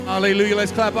Hallelujah.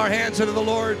 Let's clap our hands unto the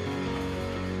Lord.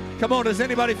 Come on, does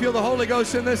anybody feel the Holy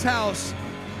Ghost in this house?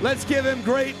 Let's give him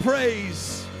great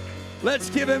praise. Let's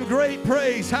give him great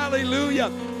praise. Hallelujah.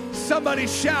 Somebody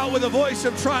shout with a voice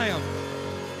of triumph.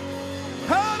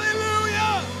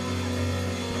 Hallelujah.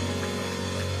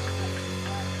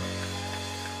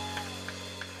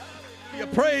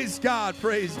 Hallelujah. Praise God,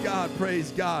 praise God,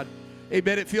 praise God.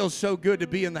 Amen. It feels so good to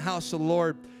be in the house of the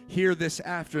Lord here this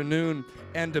afternoon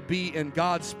and to be in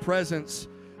God's presence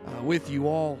with you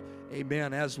all.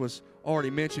 Amen. As was already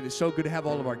mentioned, it's so good to have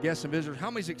all of our guests and visitors. How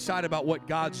many's excited about what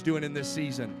God's doing in this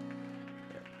season?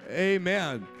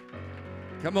 Amen.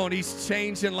 Come on, he's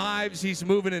changing lives. He's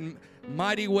moving in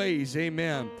mighty ways.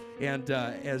 Amen. And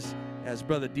as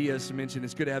Brother Diaz mentioned,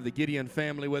 it's good to have the Gideon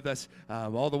family with us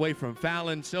all the way from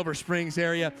Fallon, Silver Springs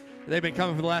area. They've been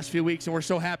coming for the last few weeks, and we're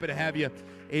so happy to have you.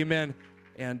 Amen.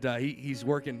 And he's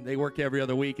working. They work every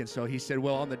other week, and so he said,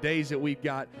 well, on the days that we've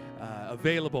got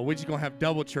available, we're just going to have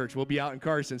double church. We'll be out in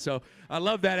Carson. So I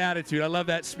love that attitude. I love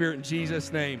that spirit in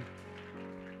Jesus' name.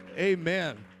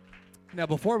 Amen. Now,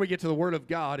 before we get to the Word of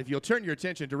God, if you'll turn your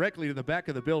attention directly to the back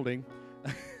of the building.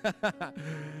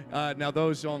 Now,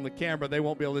 those on the camera, they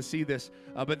won't be able to see this.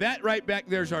 But that right back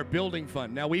there's our building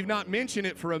fund. Now, we've not mentioned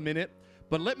it for a minute,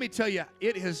 but let me tell you,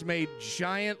 it has made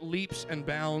giant leaps and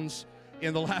bounds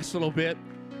in the last little bit.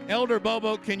 Elder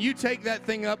Bobo, can you take that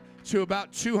thing up to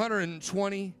about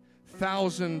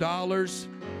 $220,000?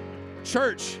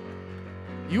 Church,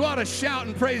 you ought to shout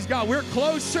and praise God. We're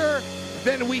closer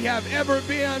than we have ever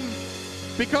been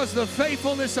because of the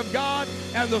faithfulness of God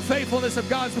and the faithfulness of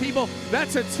God's people.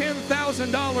 That's a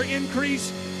 $10,000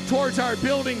 increase towards our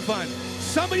building fund.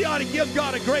 Somebody ought to give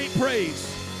God a great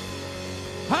praise.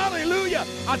 Hallelujah.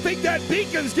 I think that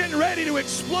beacon's getting ready to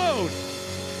explode.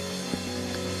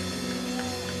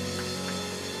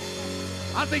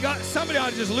 I think somebody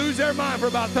ought to just lose their mind for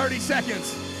about 30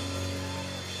 seconds.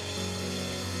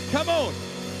 Come on.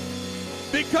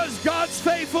 Because God's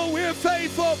faithful, we're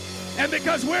faithful. And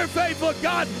because we're faithful,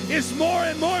 God is more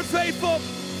and more faithful.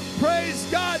 Praise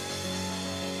God.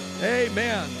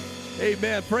 Amen.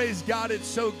 Amen. Praise God. It's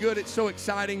so good. It's so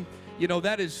exciting. You know,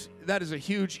 that is a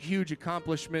huge, huge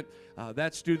accomplishment.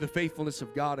 That's due to the faithfulness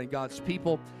of God and God's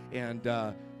people. And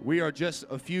we are just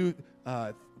a few...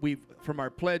 from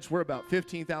our pledge, we're about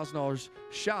 $15,000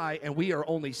 shy, and we are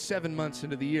only 7 months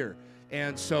into the year.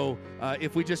 And so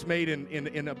if we just made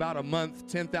in about a month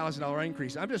 $10,000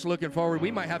 increase, I'm just looking forward.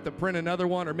 We might have to print another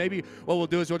one, or maybe what we'll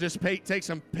do is we'll just take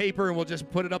some paper and we'll just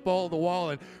put it up all the wall,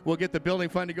 and we'll get the building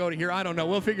fund to go to here. I don't know.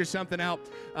 We'll figure something out.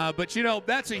 But, you know,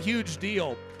 that's a huge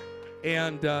deal.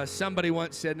 And somebody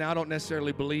once said, now I don't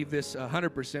necessarily believe this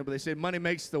 100%, but they said money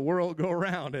makes the world go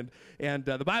around. And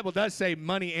the Bible does say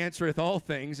money answereth all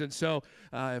things. And so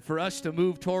for us to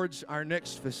move towards our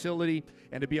next facility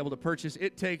and to be able to purchase,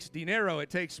 it takes dinero,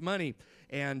 it takes money.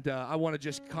 And I want to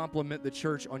just compliment the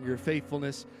church on your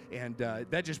faithfulness. And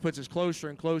that just puts us closer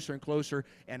and closer and closer.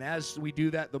 And as we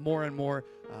do that, the more and more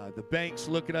the banks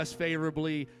look at us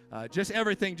favorably. Just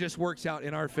everything just works out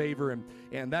in our favor.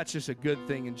 And that's just a good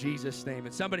thing in Jesus' name.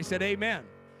 And somebody said, amen.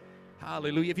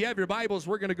 Hallelujah. If you have your Bibles,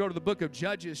 we're going to go to the book of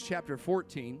Judges, chapter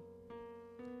 14.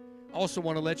 Also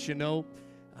want to let you know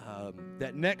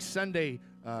that next Sunday,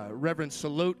 Reverend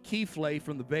Salute Keeflay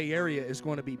from the Bay Area is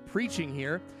going to be preaching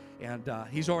here. And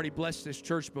he's already blessed this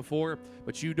church before,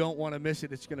 but you don't want to miss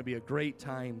it. It's going to be a great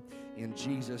time in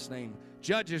Jesus' name.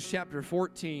 Judges chapter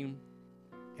 14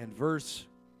 and verse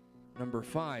number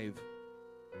 5.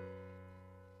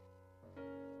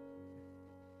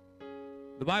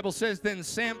 The Bible says, Then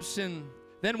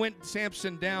went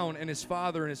Samson down and his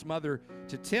father and his mother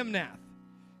to Timnath,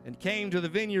 and came to the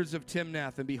vineyards of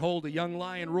Timnath, and behold, a young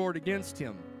lion roared against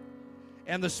him.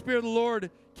 And the Spirit of the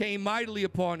Lord came mightily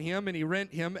upon him, and he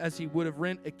rent him as he would have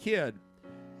rent a kid.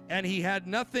 And he had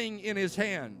nothing in his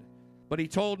hand, but he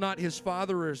told not his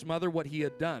father or his mother what he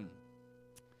had done.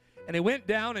 And he went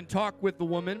down and talked with the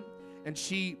woman, and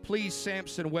she pleased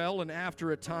Samson well. And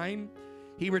after a time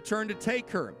he returned to take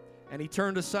her, and he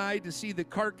turned aside to see the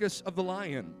carcass of the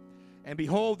lion. And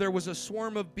behold, there was a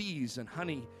swarm of bees and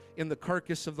honey in the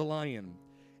carcass of the lion.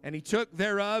 And he took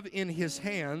thereof in his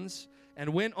hands,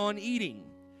 and went on eating,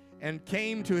 and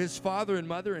came to his father and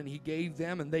mother, and he gave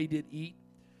them, and they did eat.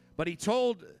 But he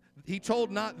told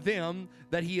not them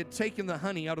that he had taken the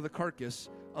honey out of the carcass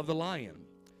of the lion.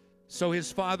 So his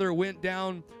father went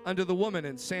down unto the woman,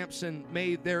 and Samson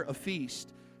made there a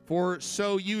feast, for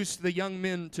so used the young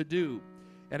men to do.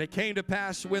 And it came to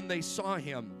pass, when they saw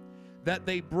him, that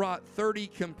they brought 30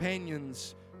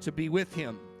 companions to be with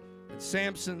him. And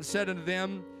Samson said unto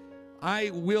them,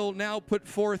 I will now put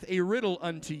forth a riddle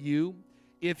unto you,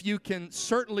 if you can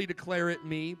certainly declare it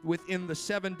me within the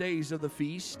 7 days of the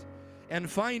feast and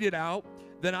find it out,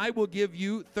 then I will give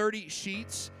you 30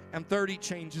 sheets and 30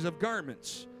 changes of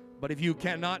garments. But if you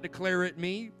cannot declare it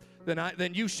me,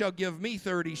 then you shall give me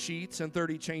 30 sheets and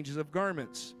 30 changes of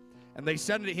garments. And they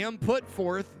said unto him, Put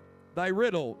forth thy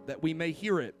riddle, that we may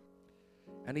hear it.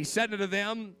 And he said unto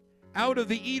them, Out of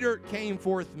the eater came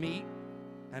forth meat,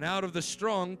 and out of the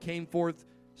strong came forth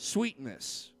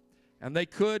sweetness. And they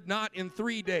could not in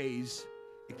 3 days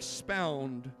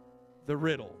expound the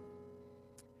riddle.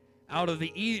 Out of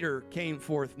the eater came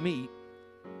forth meat,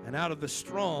 and out of the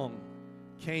strong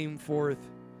came forth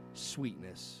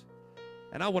sweetness.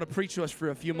 And I want to preach to us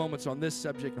for a few moments on this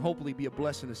subject and hopefully be a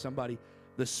blessing to somebody.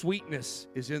 The sweetness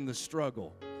is in the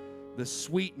struggle. The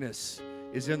sweetness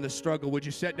is in the struggle. Would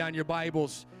you set down your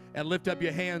Bibles and lift up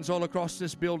your hands all across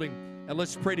this building, and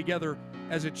let's pray together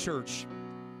as a church.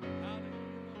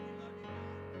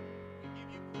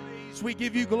 We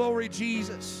give you glory,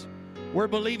 Jesus. We're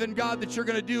believing, God, that you're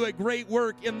going to do a great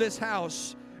work in this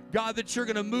house. God, that you're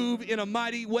going to move in a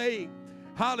mighty way.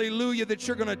 Hallelujah, that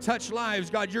you're going to touch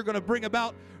lives. God, you're going to bring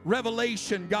about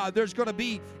revelation. God, there's going to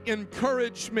be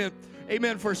encouragement.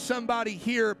 Amen, for somebody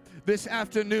here this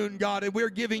afternoon, God, and we're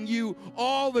giving you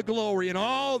all the glory and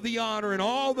all the honor and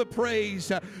all the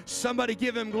praise. Somebody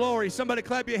give him glory. Somebody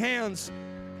clap your hands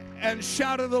and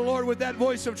shout to the Lord with that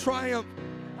voice of triumph.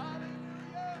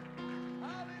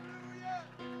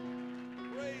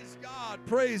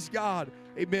 Praise God.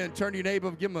 Amen. Turn to your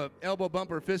neighbor, give him an elbow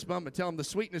bump or a fist bump, and tell him the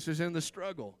sweetness is in the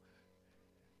struggle.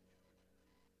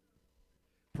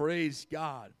 Praise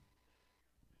God.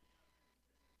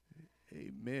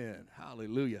 Amen.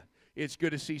 Hallelujah. It's good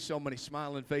to see so many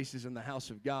smiling faces in the house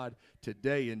of God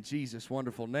today in Jesus'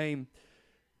 wonderful name.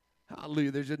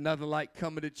 Hallelujah. There's nothing like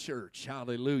coming to church.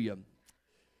 Hallelujah.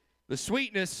 The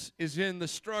sweetness is in the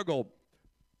struggle.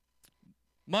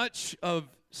 Much of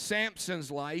Samson's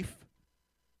life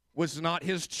was not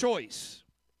his choice.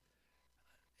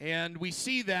 And we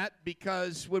see that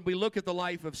because when we look at the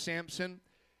life of Samson,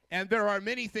 and there are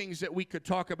many things that we could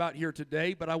talk about here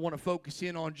today, but I want to focus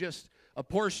in on just a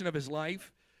portion of his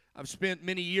life. I've spent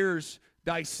many years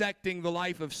dissecting the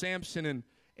life of Samson,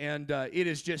 and it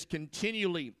has just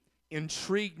continually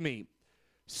intrigued me.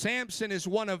 Samson is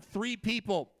one of 3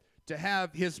 people to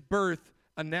have his birth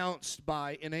announced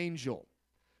by an angel.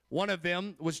 One of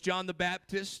them was John the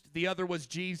Baptist, the other was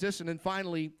Jesus, and then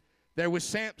finally there was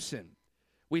Samson.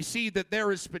 We see that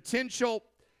there is potential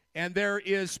and there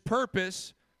is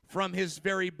purpose from his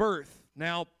very birth.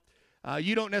 Now,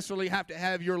 you don't necessarily have to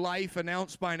have your life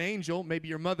announced by an angel. Maybe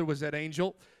your mother was that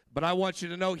angel, but I want you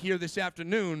to know here this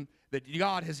afternoon that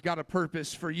God has got a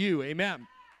purpose for you. Amen.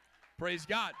 Praise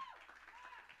God.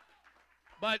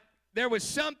 But there was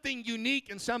something unique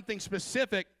and something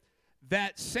specific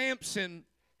that Samson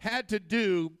had to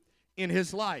do in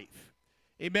his life.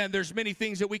 Amen. There's many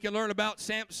things that we can learn about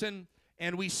Samson,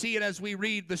 and we see it as we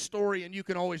read the story, and you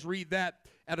can always read that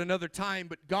at another time.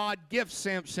 But God gifts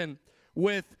Samson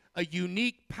with a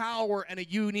unique power and a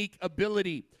unique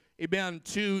ability, amen,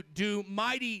 to do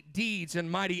mighty deeds and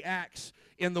mighty acts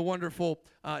in the wonderful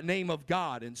name of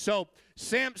God. And so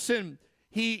Samson,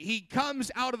 he comes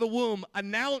out of the womb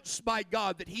announced by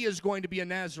God that he is going to be a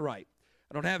Nazirite.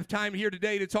 I don't have time here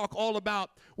today to talk all about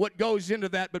what goes into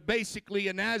that, but basically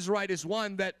a Nazirite is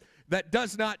one that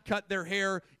does not cut their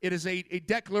hair. It is a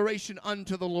declaration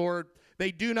unto the Lord.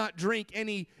 They do not drink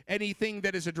anything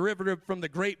that is a derivative from the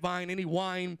grapevine, any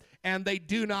wine, and they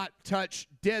do not touch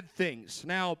dead things.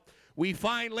 Now, we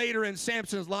find later in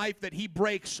Samson's life that he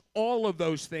breaks all of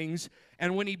those things,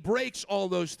 and when he breaks all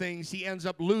those things, he ends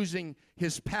up losing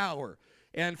his power.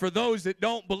 And for those that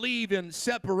don't believe in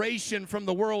separation from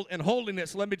the world and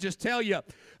holiness, let me just tell you,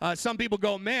 some people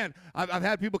go, man, I've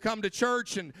had people come to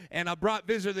church and I brought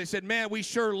visitors. They said, man, we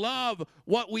sure love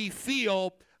what we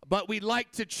feel, but we'd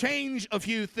like to change a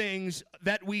few things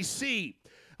that we see.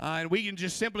 And we can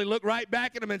just simply look right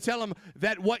back at them and tell them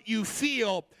that what you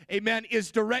feel, amen, is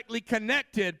directly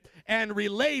connected and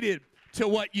related to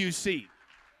what you see.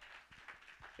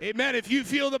 Amen. If you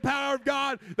feel the power of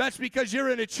God, that's because you're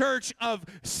in a church of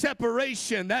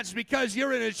separation. That's because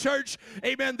you're in a church,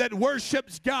 amen, that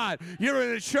worships God. You're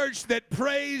in a church that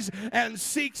prays and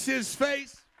seeks his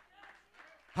face.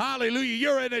 Hallelujah.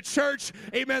 You're in a church,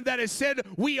 amen, that has said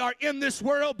we are in this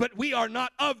world, but we are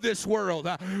not of this world.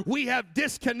 We have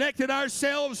disconnected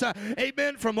ourselves,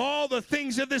 amen, from all the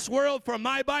things of this world. For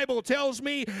my Bible tells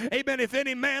me, amen, if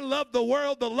any man love the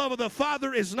world, the love of the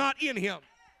Father is not in him.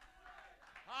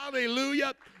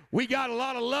 Hallelujah. We got a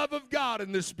lot of love of God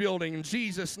in this building in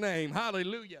Jesus' name.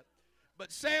 Hallelujah.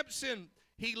 But Samson,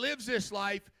 he lives this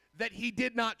life that he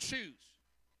did not choose.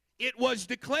 It was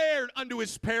declared unto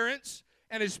his parents,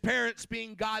 and his parents,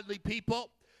 being godly people,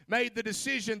 made the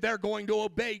decision they're going to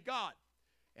obey God.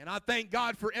 And I thank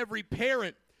God for every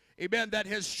parent, amen, that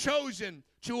has chosen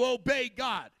to obey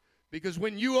God. Because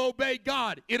when you obey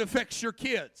God, it affects your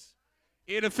kids.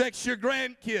 It affects your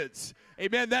grandkids.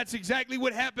 Amen. That's exactly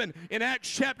what happened in Acts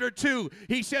chapter 2.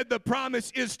 He said the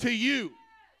promise is to you.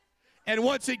 And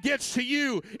once it gets to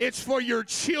you, it's for your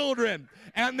children.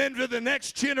 And then to the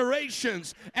next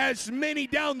generations, as many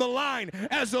down the line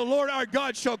as the Lord our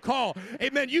God shall call.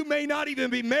 Amen. You may not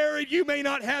even be married. You may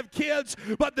not have kids.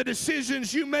 But the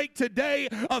decisions you make today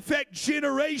affect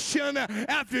generation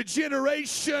after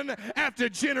generation after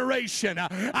generation.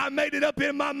 I made it up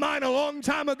in my mind a long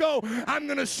time ago. I'm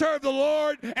going to serve the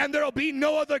Lord, and there will be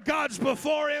no other gods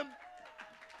before him.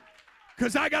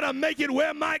 Because I got to make it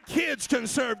where my kids can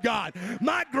serve God.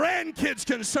 My grandkids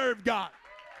can serve God.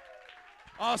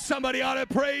 Oh, somebody ought to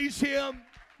praise him.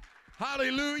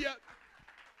 Hallelujah.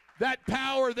 That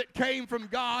power that came from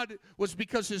God was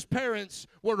because his parents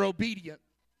were obedient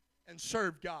and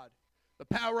served God. The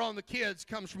power on the kids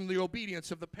comes from the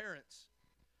obedience of the parents.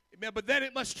 Amen. But then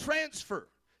it must transfer.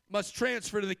 It must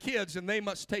transfer to the kids, and they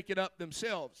must take it up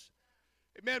themselves.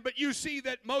 Amen. But you see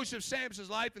that most of Samson's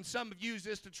life, and some have used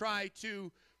this to try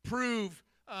to prove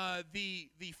the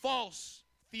false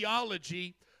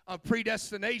theology of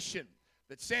predestination,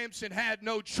 that Samson had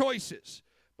no choices.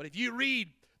 But if you read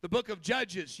the book of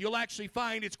Judges, you'll actually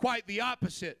find it's quite the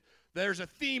opposite. There's a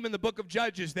theme in the book of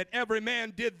Judges that every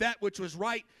man did that which was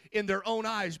right in their own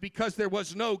eyes, because there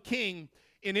was no king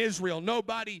in Israel,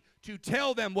 nobody to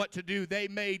tell them what to do. They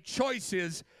made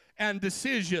choices and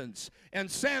decisions. And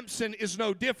Samson is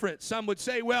no different. Some would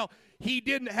say, well, he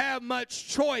didn't have much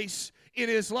choice in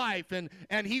his life,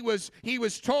 and he was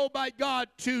told by God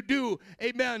to do,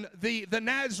 amen, the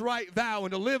Nazirite vow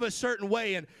and to live a certain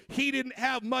way, and he didn't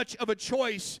have much of a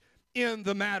choice in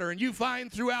the matter. And you find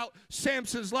throughout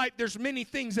Samson's life, there's many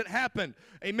things that happen.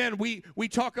 Amen. We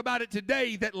talk about it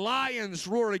today, that lions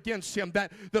roar against him,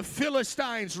 that the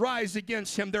Philistines rise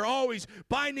against him. They're always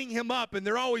binding him up, and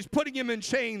they're always putting him in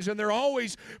chains, and they're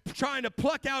always trying to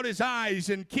pluck out his eyes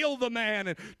and kill the man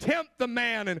and tempt the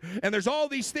man. And there's all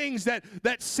these things that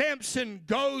Samson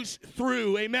goes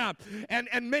through. Amen.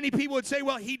 And many people would say,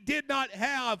 well, he did not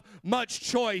have much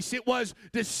choice. It was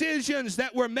decisions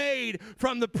that were made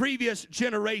from the previous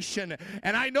generation.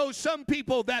 And I know some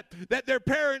people that their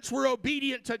parents were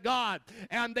obedient to God,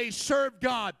 and they served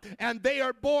God, and they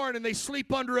are born and they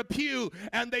sleep under a pew,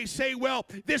 and they say, well,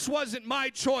 this wasn't my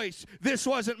choice, this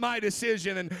wasn't my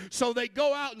decision. And so they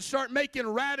go out and start making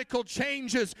radical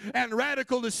changes and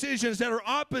radical decisions that are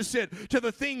opposite to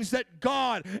the things that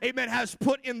God, amen, has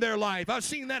put in their life. I've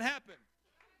seen that happen.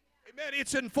 Amen.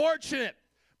 It's unfortunate,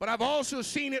 but I've also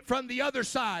seen it from the other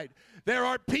side. There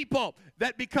are people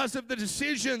that because of the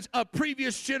decisions of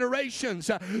previous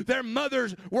generations, their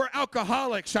mothers were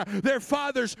alcoholics, their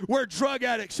fathers were drug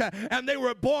addicts, and they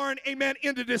were born, amen,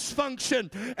 into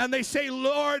dysfunction. And they say,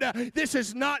 Lord, this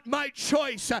is not my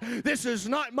choice. This is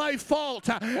not my fault.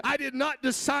 I did not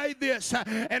decide this.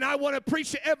 And I want to preach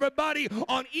to everybody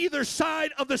on either side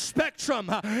of the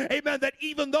spectrum, amen, that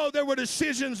even though there were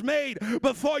decisions made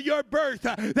before your birth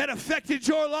that affected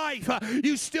your life,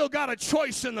 you still got a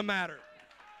choice in the matter.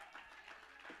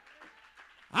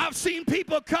 I've seen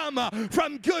people come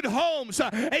from good homes,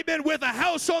 amen, with a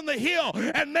house on the hill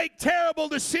and make terrible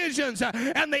decisions,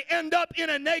 and they end up in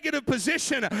a negative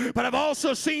position. But I've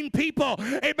also seen people,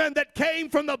 amen, that came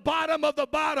from the bottom of the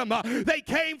bottom. They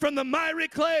came from the miry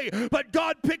clay, but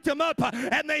God picked them up,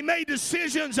 and they made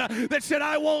decisions that said,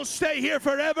 I won't stay here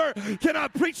forever. Can I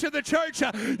preach to the church?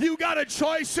 You got a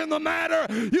choice in the matter.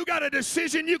 You got a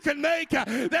decision you can make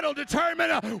that'll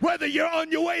determine whether you're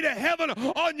on your way to heaven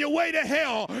or on your way to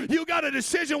hell. You got a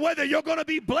decision whether you're going to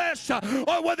be blessed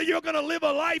or whether you're going to live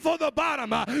a life on the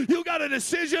bottom. You got a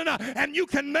decision, and you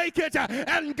can make it,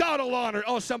 and God will honor.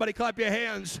 Oh, somebody clap your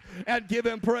hands and give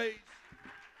him praise.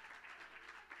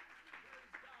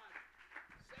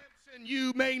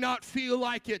 You may not feel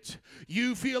like it.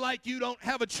 You feel like you don't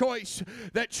have a choice,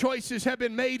 that choices have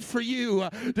been made for you.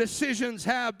 Decisions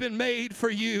have been made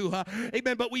for you.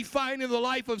 Amen. But we find in the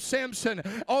life of Samson,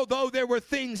 although there were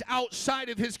things outside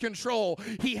of his control,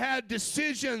 he had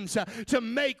decisions to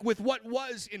make with what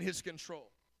was in his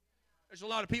control. There's a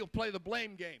lot of people play the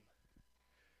blame game.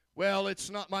 Well,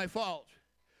 it's not my fault.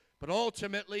 But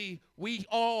ultimately, we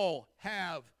all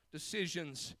have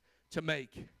decisions to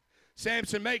make.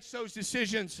 Samson makes those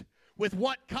decisions with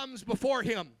what comes before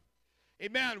him.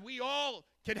 Amen. We all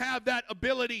can have that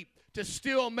ability to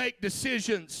still make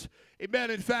decisions.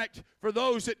 Amen. In fact, for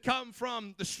those that come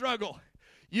from the struggle,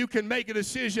 you can make a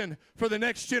decision for the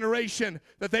next generation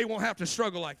that they won't have to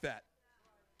struggle like that.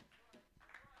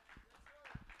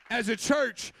 As a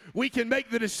church, we can make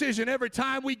the decision every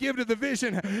time we give to the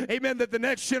vision, amen, that the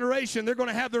next generation, they're going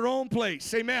to have their own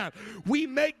place, amen. We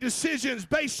make decisions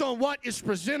based on what is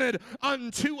presented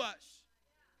unto us.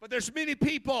 But there's many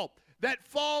people that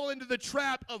fall into the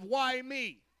trap of why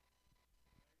me?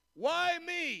 Why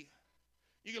me?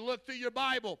 You can look through your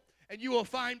Bible and you will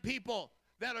find people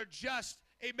that are just,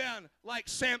 amen, like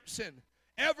Samson.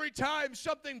 Every time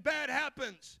something bad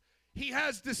happens, he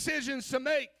has decisions to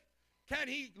make. Can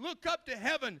he look up to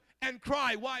heaven and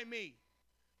cry, why me?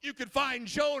 You could find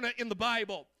Jonah in the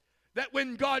Bible, that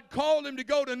when God called him to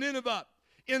go to Nineveh,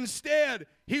 instead,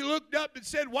 he looked up and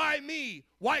said, why me?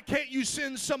 Why can't you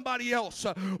send somebody else?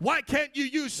 Why can't you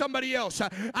use somebody else?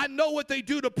 I know what they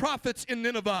do to prophets in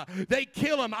Nineveh. They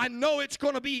kill them. I know it's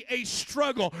going to be a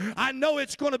struggle. I know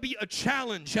it's going to be a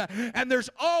challenge. And there's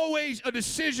always a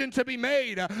decision to be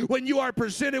made when you are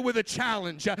presented with a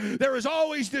challenge. There is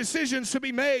always decisions to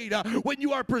be made when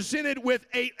you are presented with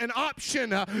an option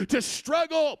to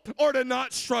struggle or to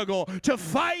not struggle, to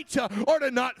fight or to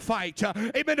not fight,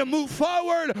 amen, to move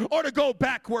forward or to go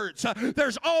backwards.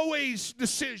 There's always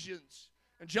decisions.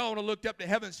 And Jonah looked up to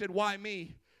heaven and said, why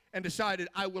me? And decided,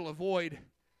 I will avoid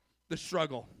the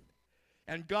struggle.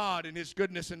 And God, in his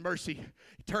goodness and mercy,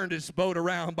 turned his boat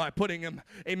around by putting him,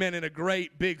 amen, in a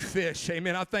great big fish.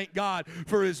 Amen. I thank God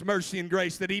for his mercy and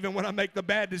grace that even when I make the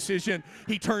bad decision,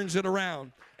 he turns it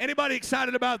around. Anybody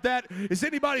excited about that? Is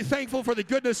anybody thankful for the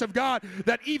goodness of God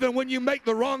that even when you make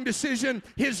the wrong decision,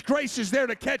 his grace is there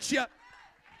to catch you?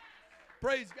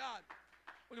 Praise God.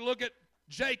 We can look at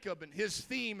Jacob, and his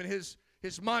theme and his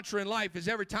mantra in life is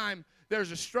every time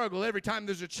there's a struggle, every time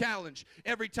there's a challenge,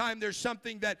 every time there's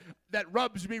something that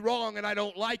rubs me wrong and I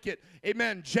don't like it,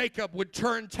 amen, Jacob would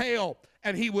turn tail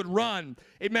and he would run.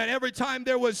 Amen. Every time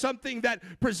there was something that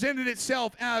presented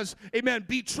itself as, amen,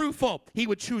 be truthful, he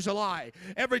would choose a lie.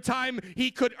 Every time he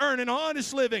could earn an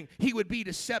honest living, he would be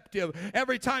deceptive.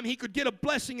 Every time he could get a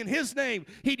blessing in his name,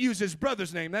 he'd use his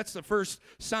brother's name. That's the first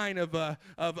sign of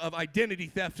identity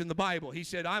theft in the Bible. He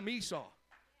said, I'm Esau.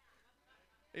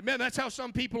 Amen. That's how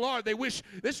some people are. They wish,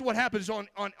 this is what happens on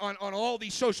all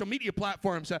these social media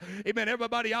platforms. Amen.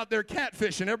 Everybody out there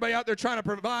catfishing. Everybody out there trying to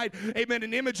provide, amen,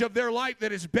 an image of their life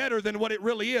that is better than what it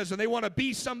really is. And they want to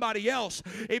be somebody else.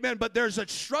 Amen. But there's a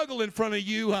struggle in front of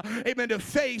you, amen, to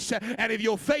face. And if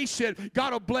you'll face it,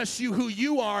 God will bless you who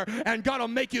you are. And God will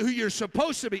make you who you're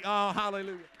supposed to be. Oh,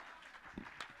 hallelujah.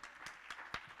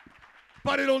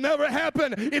 But it'll never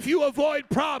happen if you avoid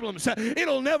problems.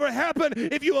 It'll never happen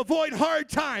if you avoid hard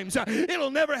times. It'll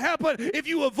never happen if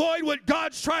you avoid what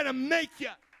God's trying to make you.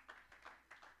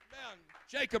 Man,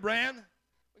 Jacob ran.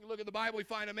 We can look at the Bible. We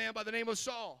find a man by the name of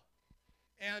Saul.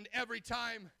 And every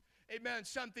time, amen,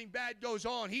 something bad goes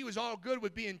on, he was all good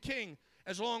with being king,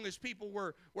 as long as people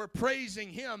were praising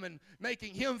him and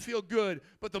making him feel good.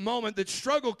 But the moment that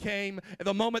struggle came, and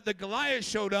the moment that Goliath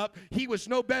showed up, he was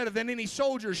no better than any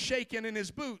soldier shaking in his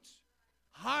boots,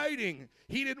 hiding.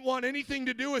 He didn't want anything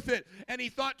to do with it. And he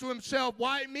thought to himself,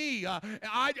 why me?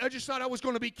 I just thought I was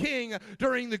going to be king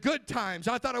during the good times.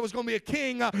 I thought I was going to be a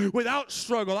king without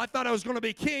struggle. I thought I was going to be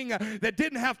a king that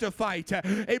didn't have to fight.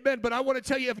 Amen. But I want to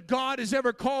tell you, if God has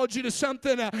ever called you to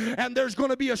something and there's going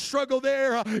to be a struggle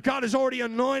there, God has already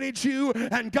anointed you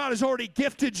and God has already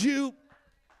gifted you.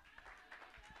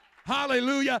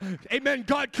 Hallelujah. Amen.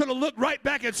 God could have looked right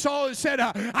back at Saul and said,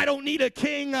 I don't need a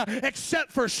king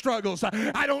except for struggles.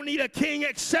 I don't need a king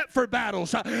except for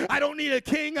battles. I don't need a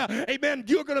king. Amen.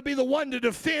 You're going to be the one to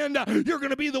defend. You're going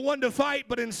to be the one to fight.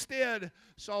 But instead,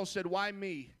 Saul said, why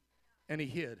me? And he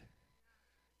hid.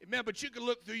 Amen. But you can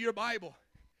look through your Bible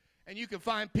and you can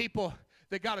find people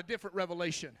that got a different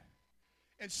revelation.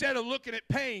 Instead of looking at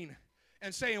pain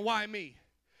and saying, why me?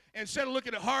 Instead of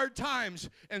looking at hard times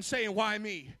and saying, why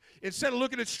me? Instead of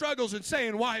looking at struggles and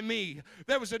saying, why me?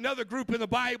 There was another group in the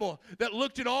Bible that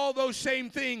looked at all those same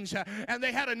things, and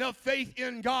they had enough faith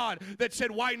in God that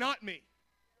said, why not me?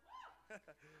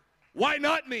 Why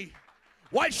not me?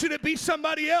 Why should it be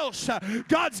somebody else?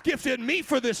 God's gifted me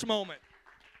for this moment.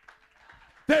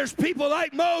 There's people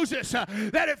like Moses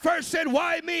that at first said,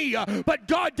 why me? But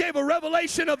God gave a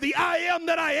revelation of the I am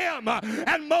that I am.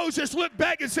 And Moses looked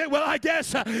back and said, well, I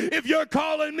guess if you're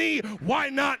calling me, why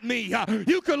not me?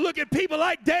 You could look at people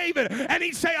like David and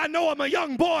he'd say, I know I'm a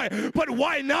young boy, but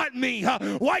why not me?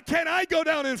 Why can't I go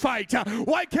down and fight?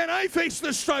 Why can't I face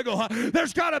the struggle?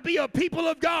 There's got to be a people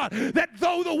of God that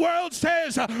though the world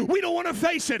says we don't want to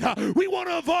face it, we want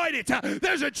to avoid it.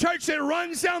 There's a church that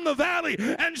runs down the valley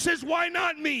and says, why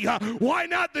not me? Why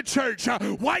not the church?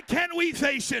 Why can't we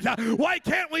face it? Why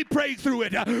can't we pray through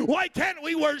it? Why can't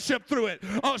we worship through it?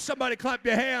 Oh, somebody clap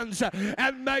your hands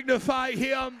and magnify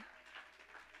him.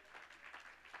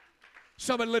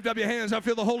 Somebody lift up your hands. I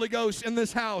feel the Holy Ghost in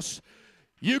this house.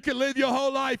 You can live your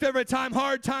whole life every time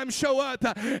hard times show up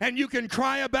and you can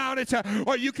cry about it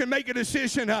or you can make a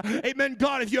decision. Amen.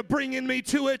 God, if you're bringing me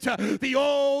to it, the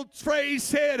old phrase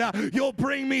said, you'll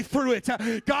bring me through it.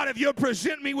 God, if you'll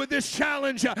present me with this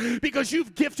challenge because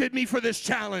you've gifted me for this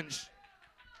challenge.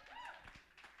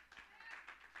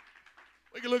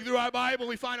 We can look through our Bible and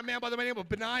we find a man by the name of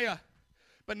Benaiah.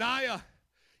 Benaiah,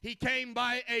 he came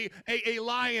by a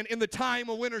lion in the time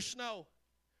of winter snow.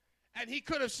 And he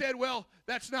could have said, well,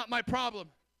 that's not my problem.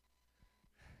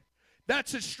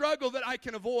 That's a struggle that I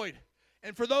can avoid.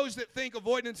 And for those that think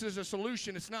avoidance is a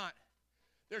solution, it's not.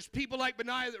 There's people like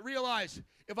Benaiah that realize,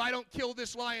 if I don't kill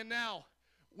this lion now,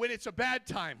 when it's a bad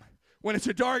time, when it's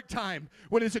a dark time,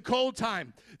 when it's a cold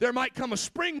time, there might come a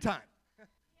springtime.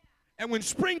 And when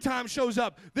springtime shows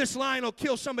up, this lion will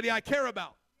kill somebody I care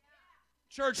about.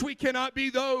 Church, we cannot be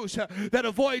those that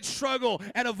avoid struggle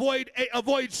and avoid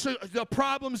the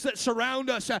problems that surround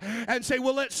us and say,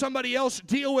 we'll let somebody else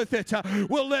deal with it.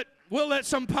 We'll let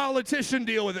some politician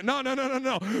deal with it. No.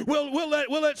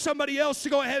 We'll let somebody else to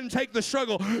go ahead and take the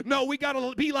struggle. No, we got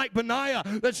to be like Benaiah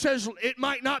that says it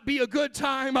might not be a good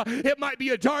time. It might be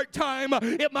a dark time.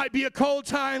 It might be a cold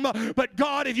time. But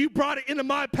God, if you brought it into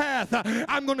my path,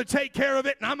 I'm going to take care of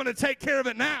it, and I'm going to take care of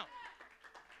it now.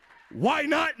 Why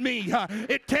not me?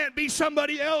 It can't be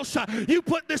somebody else. You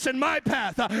put this in my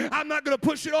path. I'm not going to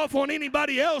push it off on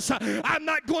anybody else. I'm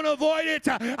not going to avoid it.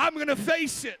 I'm going to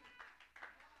face it.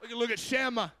 We can look at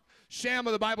Shammah.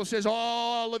 Shammah, the Bible says,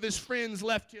 all of his friends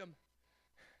left him.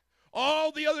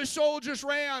 All the other soldiers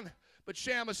ran. But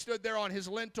Shammah stood there on his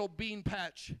lentil bean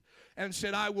patch and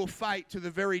said, I will fight to the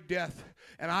very death,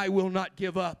 and I will not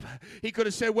give up. He could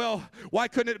have said, well, why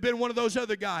couldn't it have been one of those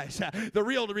other guys? The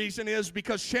real reason is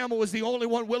because Shammah was the only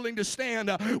one willing to stand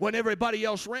when everybody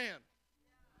else ran.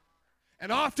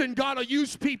 And often God will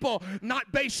use people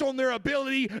not based on their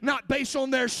ability, not based on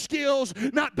their skills,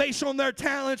 not based on their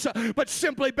talents, but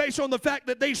simply based on the fact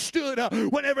that they stood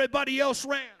when everybody else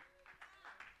ran.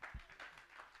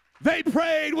 They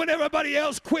prayed when everybody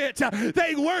else quit.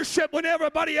 They worshiped when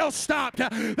everybody else stopped.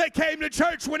 They came to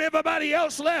church when everybody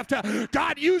else left.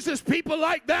 God uses people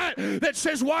like that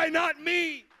says, why not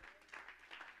me?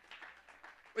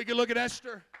 We can look at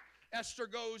Esther. Esther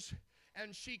goes,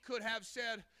 and she could have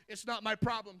said, it's not my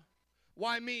problem.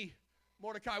 Why me,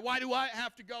 Mordecai? Why do I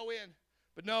have to go in?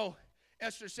 But no.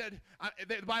 Esther said,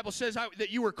 the Bible says that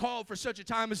you were called for such a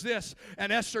time as this.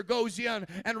 And Esther goes in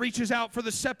and reaches out for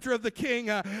the scepter of the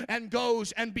king and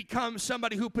goes and becomes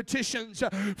somebody who petitions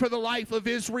for the life of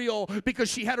Israel because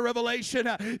she had a revelation.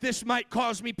 This might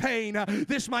cause me pain.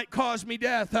 This might cause me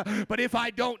death. But if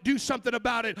I don't do something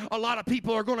about it, a lot of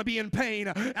people are going to be in pain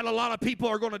and a lot of people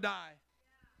are going to die.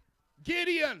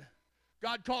 Gideon,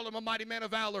 God called him a mighty man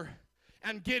of valor.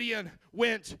 And Gideon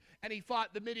went and he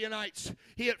fought the Midianites.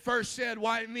 He at first said,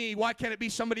 why me? Why can't it be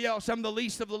somebody else? I'm the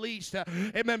least of the least.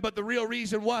 Amen. But the real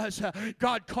reason was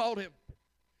God called him.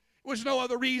 It was no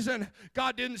other reason.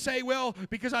 God didn't say, well,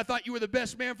 because I thought you were the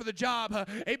best man for the job.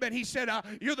 Amen. He said,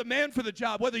 you're the man for the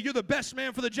job, whether you're the best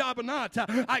man for the job or not.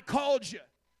 I called you.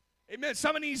 Amen.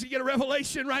 Someone needs to get a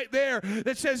revelation right there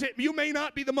that says you may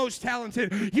not be the most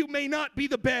talented. You may not be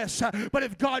the best. But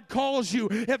if God calls you,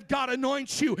 if God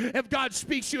anoints you, if God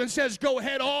speaks to you and says, go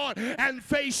head on and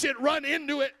face it, run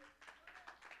into it.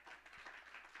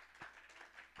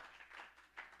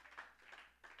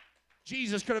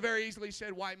 Jesus could have very easily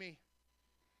said, why me?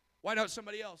 Why not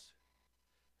somebody else?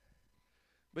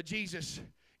 But Jesus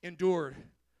endured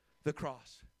the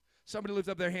cross. Somebody lift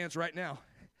up their hands right now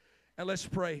and let's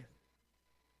pray.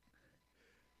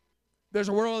 There's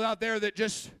a world out there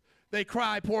that they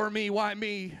cry, poor me, why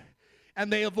me? And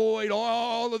they avoid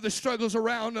all of the struggles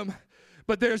around them.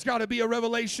 But there's got to be a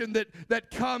revelation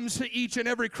that comes to each and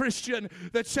every Christian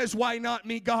that says, why not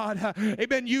me, God?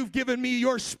 Amen. You've given me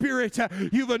your spirit.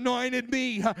 You've anointed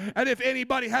me. And if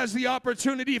anybody has the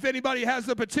opportunity, if anybody has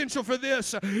the potential for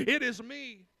this, it is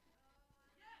me.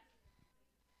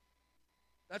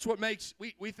 That's what makes,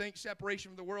 we think separation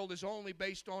from the world is only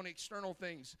based on external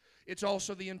things. It's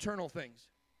also the internal things.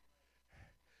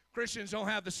 Christians don't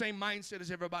have the same mindset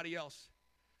as everybody else.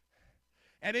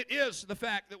 And it is the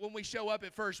fact that when we show up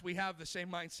at first, we have the same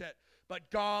mindset.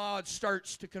 But God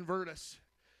starts to convert us.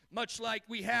 Much like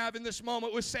we have in this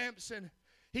moment with Samson.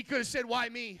 He could have said, why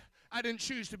me? I didn't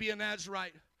choose to be a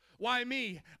Nazarite. Why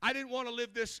me? I didn't want to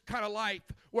live this kind of life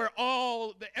where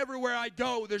everywhere I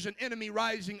go, there's an enemy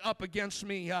rising up against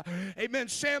me. Amen.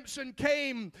 Samson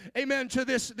came, amen, to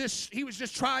this. He was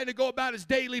just trying to go about his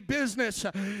daily business.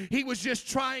 He was just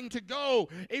trying to go,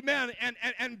 amen,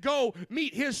 and go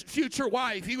meet his future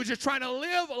wife. He was just trying to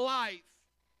live life.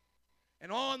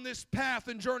 And on this path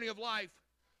and journey of life,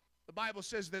 the Bible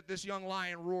says that this young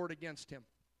lion roared against him.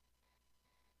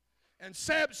 And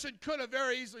Samson could have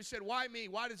very easily said, why me?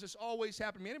 Why does this always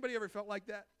happen to me? Anybody ever felt like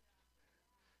that?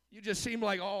 You just seem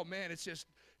like, oh man, it's just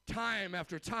time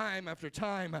after time after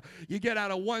time. You get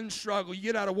out of one struggle, you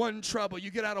get out of one trouble,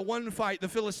 you get out of one fight. The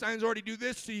Philistines already do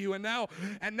this to you, and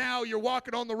now you're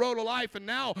walking on the road of life, and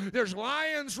now there's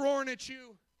lions roaring at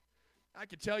you. I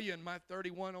can tell you in my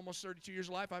 31, almost 32 years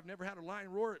of life, I've never had a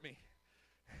lion roar at me.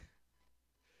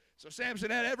 So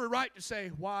Samson had every right to say,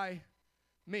 why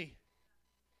me?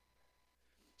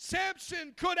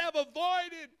 Samson could have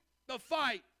avoided the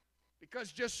fight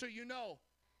because, just so you know,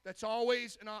 that's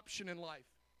always an option in life.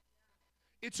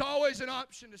 It's always an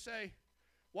option to say,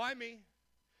 why me?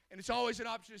 And it's always an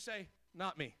option to say,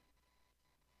 not me.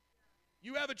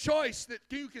 You have a choice that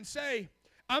you can say,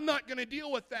 I'm not going to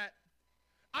deal with that.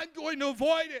 I'm going to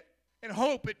avoid it and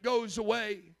hope it goes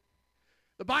away.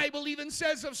 The Bible even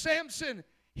says of Samson,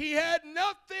 he had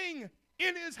nothing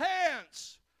in his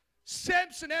hands.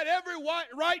 Samson had every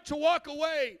right to walk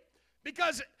away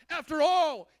because, after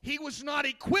all, he was not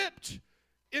equipped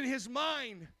in his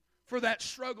mind for that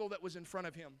struggle that was in front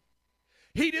of him.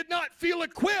 He did not feel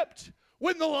equipped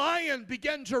when the lion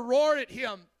began to roar at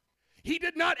him. He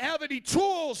did not have any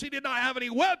tools. He did not have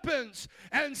any weapons.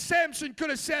 And Samson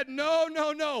could have said, no,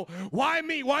 no, no. Why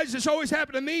me? Why does this always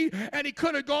happen to me? And he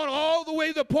could have gone all the way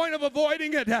to the point of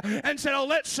avoiding it and said, I'll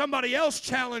let somebody else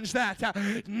challenge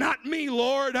that. Not me,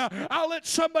 Lord. I'll let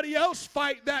somebody else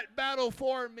fight that battle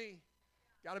for me.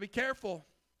 Got to be careful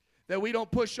that we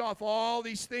don't push off all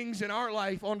these things in our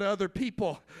life onto other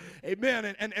people.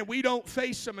 Amen. And we don't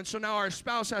face them, and so now our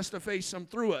spouse has to face them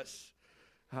through us.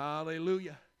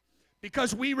 Hallelujah.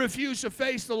 Because we refuse to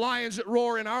face the lions that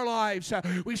roar in our lives,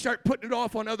 we start putting it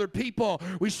off on other people.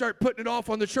 We start putting it off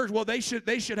on the church. Well, they should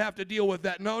have to deal with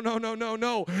that. No, no, no, no,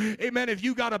 no. Amen. If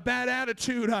you got a bad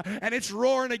attitude and it's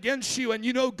roaring against you and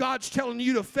you know God's telling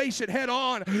you to face it head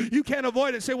on, you can't avoid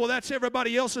it and say, well, that's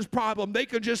everybody else's problem. They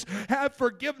can just have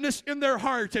forgiveness in their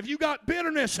hearts. If you got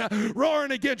bitterness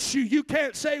roaring against you, you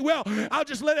can't say, well, I'll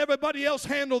just let everybody else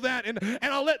handle that and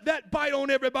I'll let that bite on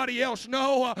everybody else.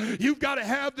 No, you've got to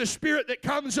have the Spirit that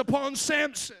comes upon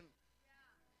Samson.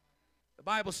 The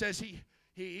Bible says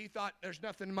he thought, there's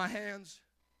nothing in my hands.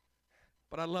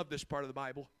 But I love this part of the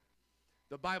Bible.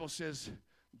 The Bible says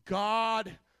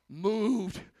God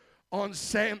moved on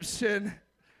Samson.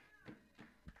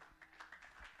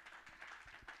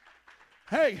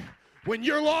 Hey, when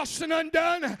you're lost and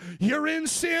undone, you're in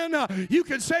sin, you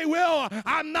can say, well,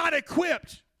 I'm not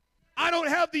equipped. I don't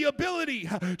have the ability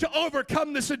to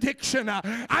overcome this addiction.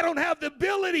 I don't have the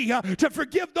ability to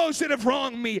forgive those that have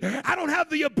wronged me. I don't have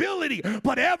the ability,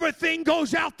 but everything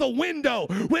goes out the window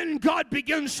when God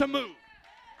begins to move.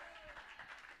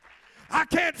 I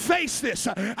can't face this.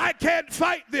 I can't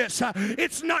fight this.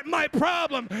 It's not my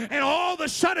problem. And all of a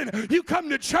sudden, you come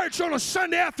to church on a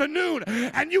Sunday afternoon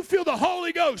and you feel the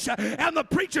Holy Ghost and the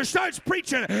preacher starts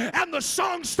preaching and the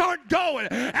songs start going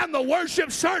and the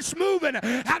worship starts moving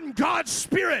and God's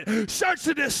Spirit starts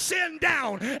to descend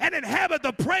down and inhabit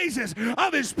the praises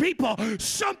of His people.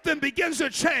 Something begins to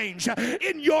change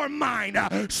in your mind.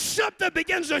 Something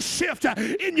begins to shift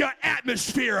in your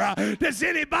atmosphere. Does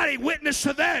anybody witness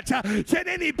to that? Can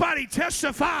anybody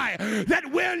testify that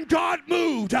when God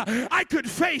moved, I could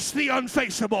face the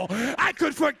unfaceable? I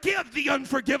could forgive the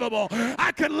unforgivable.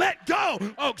 I could let go.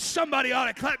 Oh, somebody ought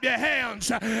to clap your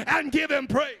hands and give Him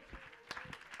praise.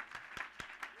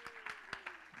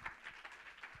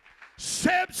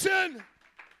 Samson,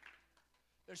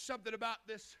 there's something about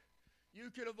this. You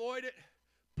can avoid it,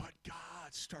 but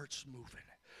God starts moving.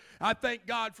 I thank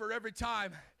God for every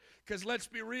time, because let's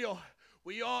be real,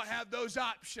 we all have those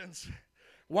options.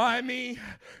 Why me?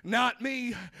 Not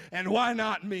me. And why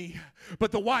not me?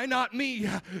 But the why not me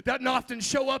doesn't often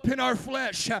show up in our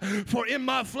flesh. For in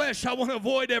my flesh, I want to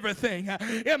avoid everything.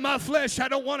 In my flesh, I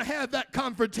don't want to have that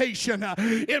confrontation.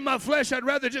 In my flesh, I'd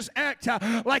rather just act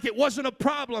like it wasn't a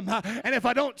problem. And if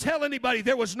I don't tell anybody,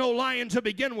 there was no lion to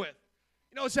begin with.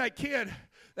 You know, it's that kid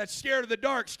that's scared of the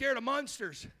dark, scared of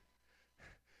monsters.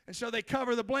 And so they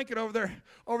cover the blanket over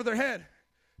their head.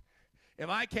 If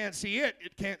I can't see it,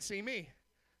 it can't see me.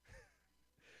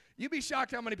 You'd be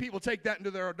shocked how many people take that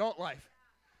into their adult life.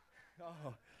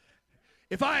 Oh.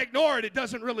 If I ignore it, it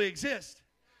doesn't really exist.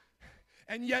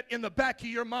 And yet in the back of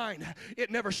your mind,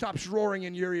 it never stops roaring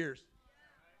in your ears.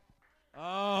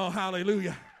 Oh,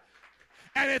 hallelujah.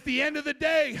 And at the end of the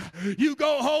day, you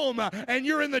go home and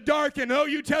you're in the dark and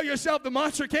you tell yourself the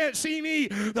monster can't see me.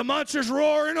 The monster's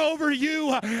roaring over you.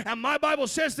 And my Bible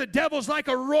says the devil's like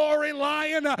a roaring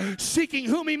lion seeking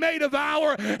whom he may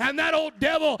devour. And that old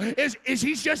devil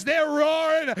he's just there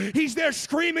roaring. He's there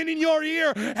screaming in your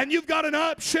ear. And you've got an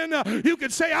option. You can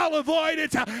say, I'll avoid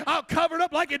it. I'll cover it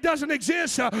up like it doesn't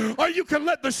exist. Or you can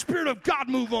let the Spirit of God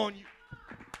move on you.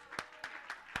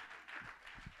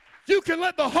 You can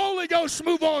let the Holy Ghost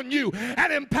move on you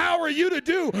and empower you to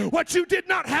do what you did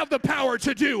not have the power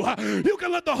to do. You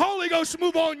can let the Holy Ghost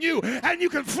move on you and you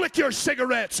can flick your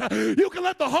cigarettes. You can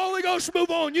let the Holy Ghost move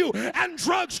on you and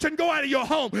drugs can go out of your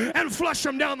home and flush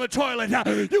them down the toilet.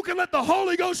 You can let the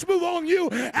Holy Ghost move on you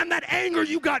and that anger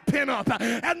you got pent up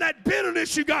and that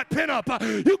bitterness you got pent up.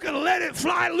 You can let it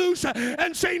fly loose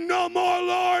and say, no more,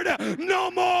 Lord,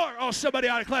 no more. Oh, somebody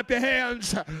ought to clap their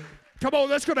hands. Come on,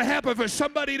 that's going to happen for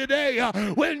somebody today.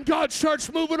 When God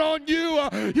starts moving on you,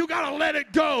 you got to let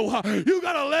it go. You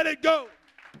got to let it go.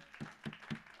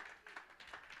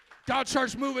 God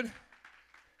starts moving.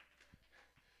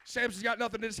 Samson's got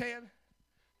nothing in his hand.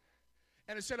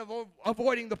 And instead of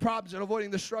avoiding the problems and avoiding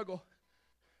the struggle,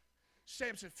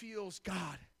 Samson feels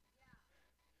God.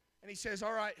 And he says,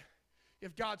 all right,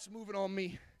 if God's moving on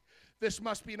me, this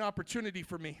must be an opportunity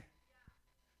for me.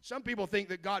 Some people think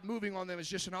that God moving on them is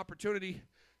just an opportunity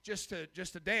just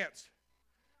to dance.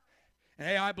 And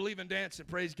hey, I believe in dancing,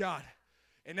 praise God.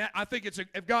 And that, I think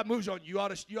if God moves on you, you ought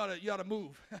to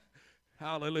move.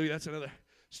 Hallelujah. That's another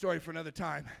story for another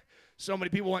time. So many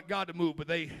people want God to move, but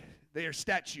they are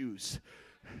statues.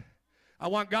 I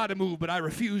want God to move, but I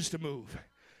refuse to move.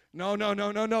 No.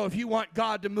 If you want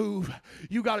God to move,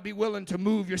 you got to be willing to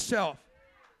move yourself.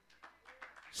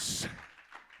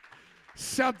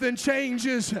 Something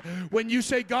changes when you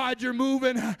say, God, you're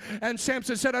moving. And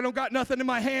Samson said, I don't got nothing in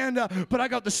my hand, but I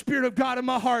got the Spirit of God in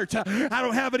my heart. I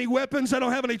don't have any weapons. I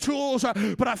don't have any tools,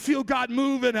 but I feel God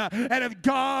moving. And if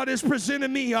God is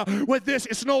presenting me with this,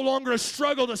 it's no longer a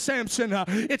struggle to Samson.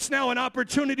 It's now an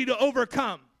opportunity to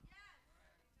overcome.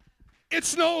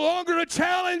 It's no longer a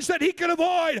challenge that he can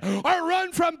avoid or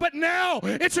run from, but now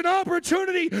it's an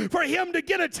opportunity for him to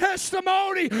get a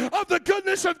testimony of the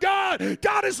goodness of God.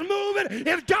 God is moving.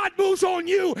 If God moves on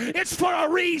you, it's for a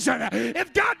reason.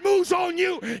 If God moves on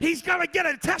you, he's going to get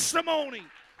a testimony.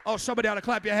 Oh, somebody ought to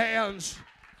clap your hands.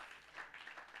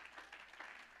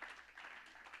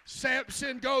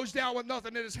 Samson goes down with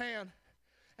nothing in his hand,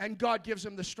 and God gives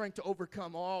him the strength to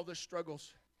overcome all the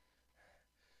struggles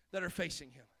that are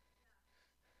facing him.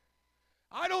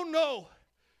 I don't know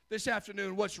this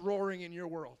afternoon what's roaring in your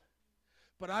world,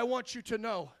 but I want you to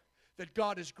know that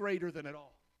God is greater than it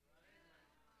all.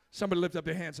 Somebody lift up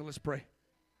their hands and let's pray.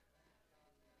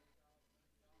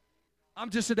 I'm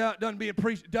just done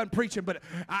preaching, but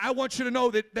I want you to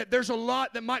know that there's a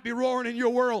lot that might be roaring in your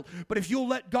world, but if you'll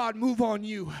let God move on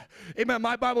you, amen.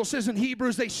 My Bible says in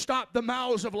Hebrews, they stop the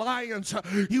mouths of lions.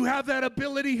 You have that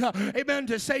ability, amen,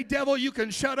 to say, devil, you can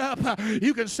shut up.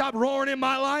 You can stop roaring in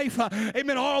my life.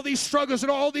 Amen. All these struggles and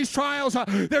all these trials,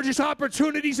 they're just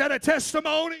opportunities and a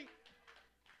testimony.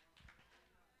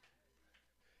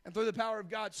 And through the power of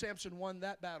God, Samson won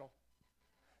that battle.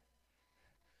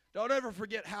 Don't ever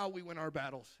forget how we win our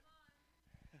battles.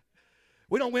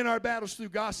 We don't win our battles through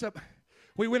gossip.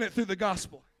 We win it through the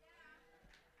gospel.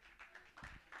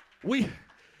 We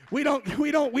don't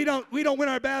win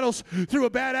our battles through a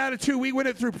bad attitude. We win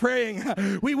it through praying.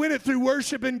 We win it through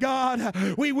worshiping God.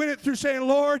 We win it through saying,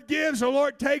 Lord gives, the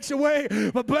Lord takes away.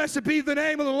 But blessed be the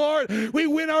name of the Lord. We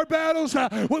win our battles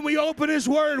when we open His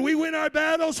Word. We win our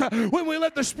battles when we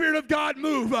let the Spirit of God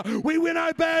move. We win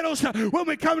our battles when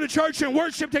we come to church and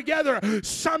worship together.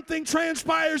 Something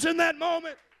transpires in that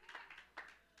moment.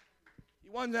 He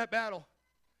won that battle,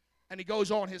 and he goes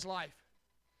on his life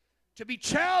to be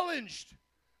challenged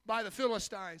by the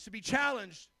Philistines, to be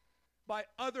challenged by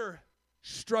other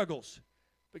struggles.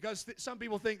 Because some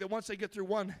people think that once they get through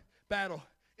one battle,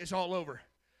 it's all over.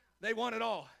 They want it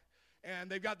all. And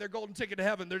they've got their golden ticket to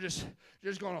heaven. They're just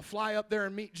going to fly up there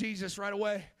and meet Jesus right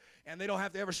away. And they don't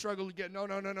have to ever struggle again.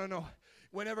 No.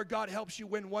 Whenever God helps you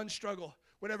win one struggle,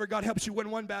 whenever God helps you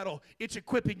win one battle, it's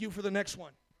equipping you for the next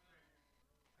one.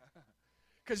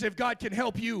 Because if God can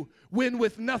help you win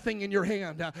with nothing in your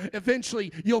hand,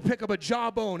 eventually you'll pick up a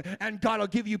jawbone and God will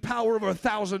give you power over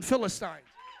 1,000 Philistines.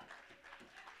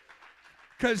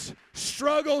 Because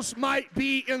struggles might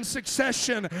be in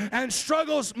succession and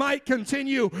struggles might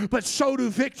continue, but so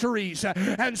do victories.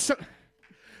 And so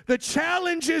the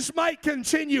challenges might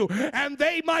continue and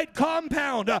they might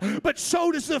compound, but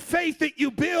so does the faith that you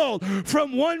build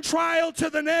from one trial to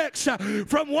the next,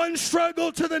 from one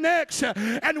struggle to the next.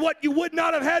 And what you would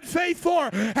not have had faith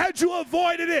for had you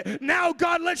avoided it. Now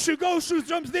God lets you go through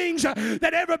some things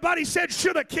that everybody said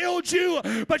should have killed you,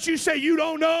 but you say you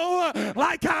don't know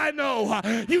like I know.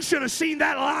 You should have seen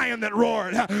that lion that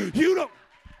roared. You don't.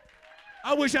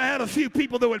 I wish I had a few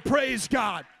people that would praise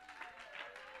God.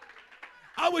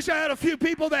 I wish I had a few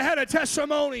people that had a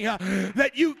testimony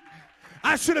that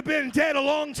I should have been dead a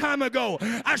long time ago.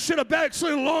 I should have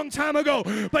backslid a long time ago.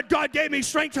 But God gave me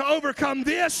strength to overcome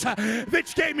this,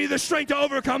 which gave me the strength to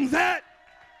overcome that.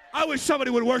 I wish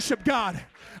somebody would worship God.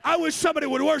 I wish somebody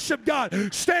would worship God.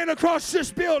 Stand across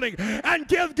this building and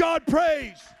give God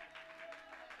praise.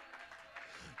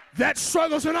 That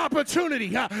struggle's an opportunity.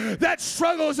 That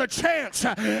struggle is a chance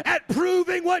at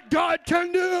proving what God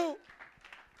can do.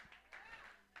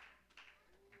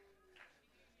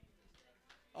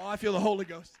 Oh, I feel the Holy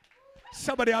Ghost.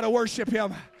 Somebody ought to worship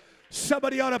Him.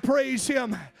 Somebody ought to praise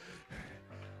Him.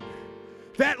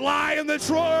 That lion that's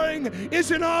roaring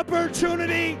is an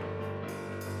opportunity.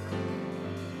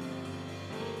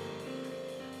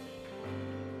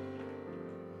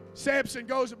 Samson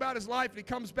goes about his life and he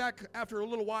comes back after a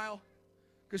little while.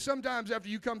 Because sometimes after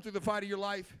you come through the fight of your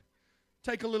life,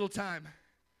 take a little time.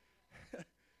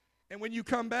 And when you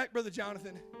come back, Brother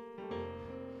Jonathan,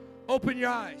 open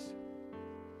your eyes.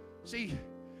 See,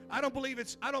 I don't believe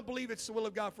it's the will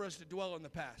of God for us to dwell in the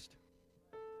past.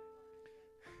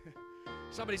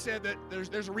 Somebody said that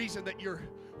there's a reason that your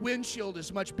windshield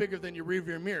is much bigger than your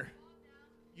rearview mirror.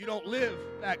 You don't live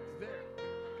back there.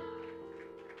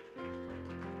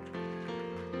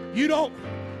 You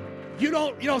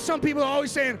know, some people are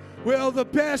always saying, well, the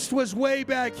best was way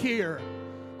back here.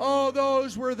 Oh,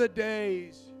 those were the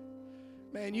days.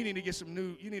 Man, you need to get some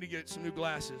new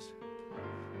glasses.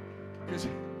 Because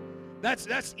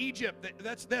that's Egypt.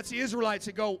 That's the Israelites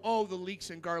that go, oh, the leeks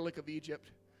and garlic of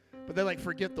Egypt. But they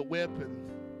forget the whip and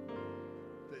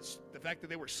the fact that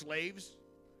they were slaves.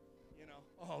 You know,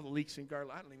 oh, the leeks and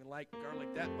garlic. I don't even like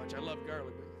garlic that much. I love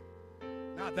garlic, but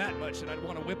not that much that I'd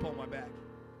want a whip on my back.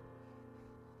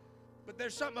 But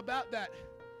there's something about that.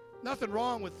 Nothing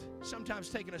wrong with sometimes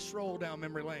taking a stroll down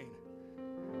memory lane.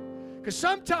 Because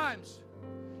sometimes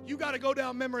you got to go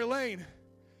down memory lane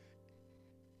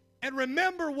and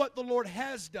remember what the Lord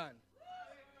has done.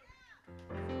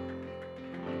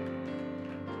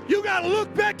 You got to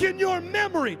look back in your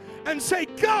memory and say,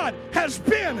 God has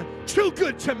been too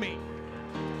good to me.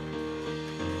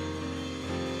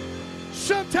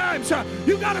 Sometimes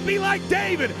you got to be like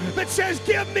David that says,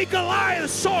 give me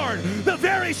Goliath's sword, the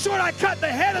very sword I cut the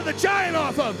head of the giant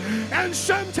off of. And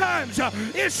sometimes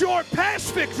it's your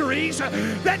past victories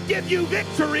that give you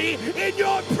victory in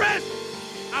your present.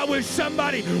 I wish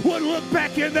somebody would look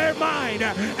back in their mind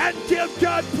and give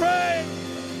God praise.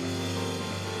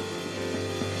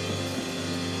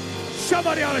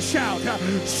 Somebody ought to shout.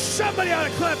 Somebody ought to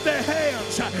clap their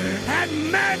hands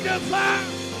and magnify.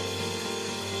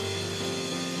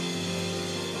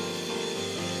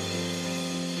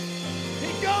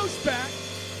 He goes back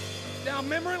down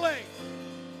memory lane.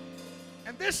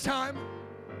 And this time,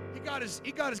 he got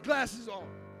his glasses on.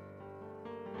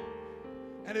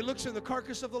 And he looks in the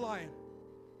carcass of the lion.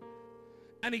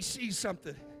 And he sees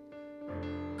something.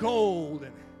 Gold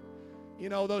and, you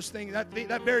know, those things,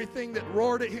 that very thing that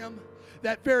roared at him,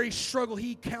 that very struggle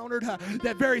he countered,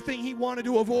 that very thing he wanted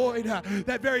to avoid,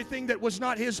 that very thing that was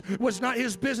not his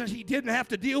business, he didn't have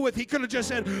to deal with. He could have just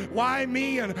said, why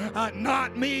me and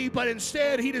not me? But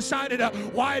instead he decided,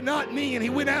 why not me? And he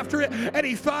went after it and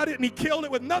he fought it and he killed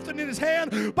it with nothing in his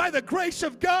hand by the grace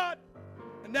of God.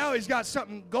 And now he's got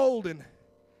something golden.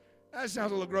 That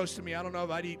sounds a little gross to me. I don't know if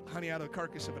I'd eat honey out of the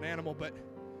carcass of an animal, but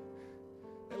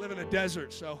they live in a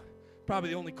desert, so probably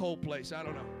the only cold place. I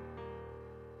don't know.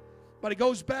 But he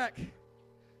goes back,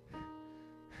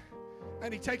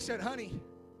 and he takes that honey,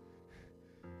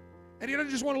 and he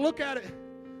doesn't just want to look at it,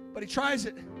 but he tries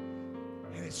it,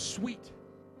 and it's sweet.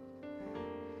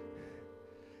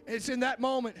 And it's in that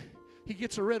moment he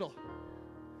gets a riddle.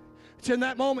 It's in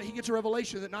that moment he gets a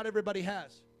revelation that not everybody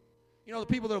has. You know, the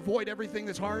people that avoid everything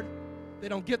that's hard, they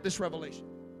don't get this revelation.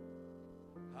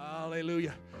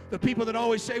 Hallelujah. The people that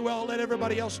always say, well, let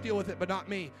everybody else deal with it, but not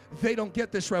me, they don't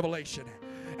get this revelation.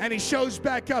 And he shows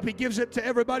back up. He gives it to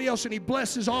everybody else, and he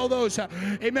blesses all those.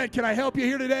 Amen. Can I help you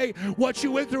here today? What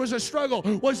you went through as a struggle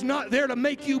was not there to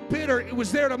make you bitter. It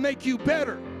was there to make you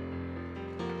better.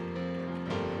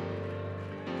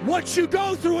 What you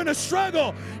go through in a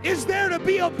struggle is there to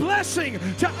be a blessing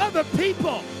to other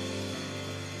people.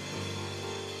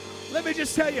 Let me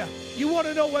just tell you, you want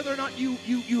to know whether or not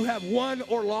you have won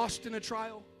or lost in a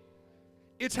trial?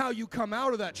 It's how you come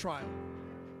out of that trial.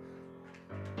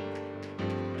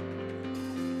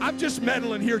 I'm just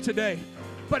meddling here today.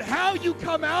 But how you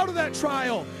come out of that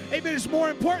trial, amen, is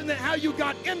more important than how you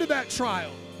got into that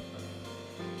trial.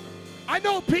 I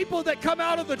know people that come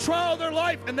out of the trial of their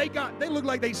life and they look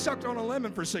like they sucked on a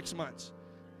lemon for 6 months.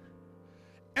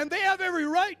 And they have every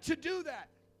right to do that.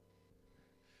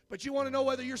 But you want to know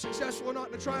whether you're successful or not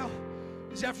in a trial?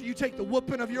 Is after you take the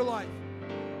whooping of your life.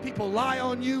 People lie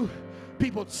on you.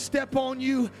 People step on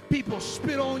you. People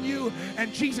spit on you.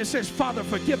 And Jesus says, Father,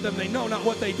 forgive them. They know not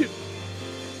what they do.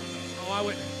 Oh, I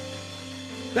would...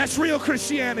 That's real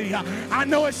Christianity. I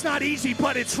know it's not easy,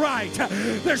 but it's right.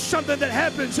 There's something that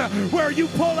happens where you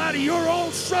pull out of your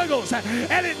own struggles,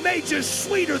 and it makes you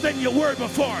sweeter than you were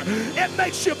before. It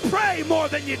makes you pray more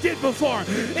than you did before.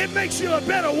 It makes you a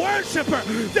better worshiper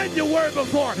than you were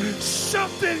before.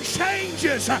 Something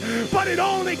changes, but it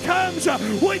only comes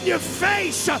when you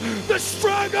face the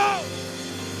struggle.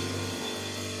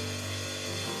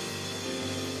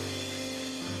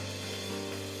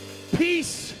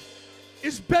 Peace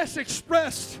is best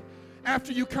expressed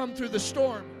after you come through the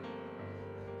storm.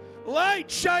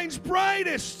 Light shines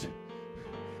brightest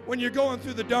when you're going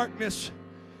through the darkness.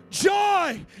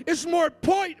 Joy is more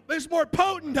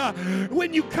potent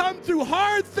when you come through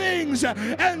hard things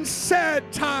and sad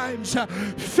times.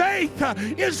 Faith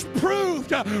is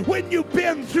proved when you've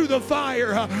been through the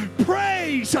fire.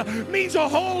 Praise means a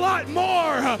whole lot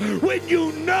more when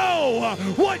you know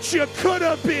what you could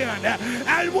have been,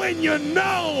 and when you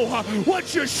know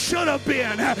what you should have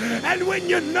been, and when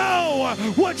you know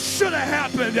what should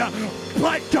have happened.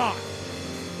 But God,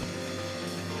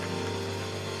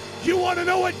 you want to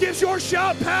know what gives your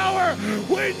shout power?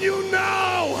 When you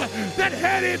know that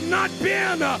had it not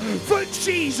been for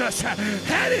Jesus,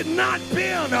 had it not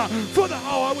been for the...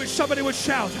 Oh, I wish somebody would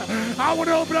shout. I want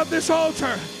to open up this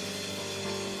altar.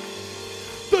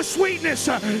 The sweetness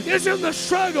is in the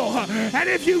struggle. And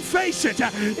if you face it,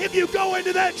 if you go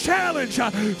into that challenge,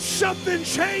 something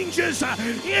changes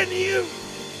in you.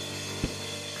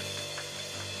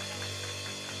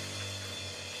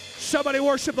 Somebody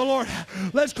worship the Lord.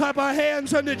 Let's clap our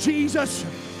hands unto Jesus.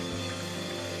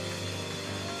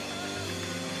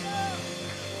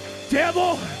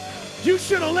 Devil, you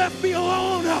should have left me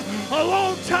alone a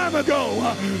long time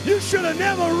ago. You should have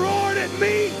never roared at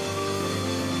me.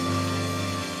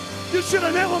 You should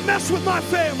have never messed with my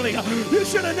family. You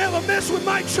should have never messed with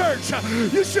my church.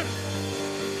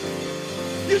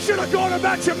 You should have gone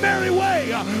about your merry way,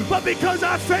 but because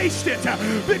I faced it,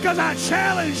 because I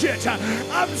challenged it,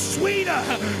 I'm sweeter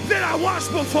than I was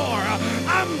before.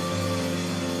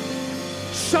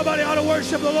 Somebody ought to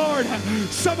worship the Lord.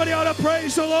 Somebody ought to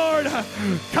praise the Lord.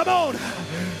 Come on.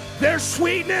 There's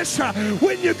sweetness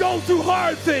when you go through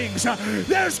hard things.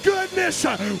 There's goodness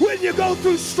when you go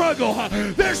through struggle.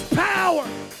 There's power.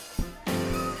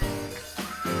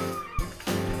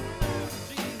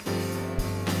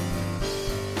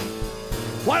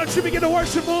 Why don't you begin to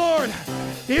worship the Lord?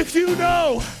 If you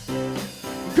know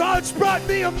God's brought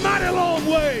me a mighty long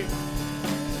way.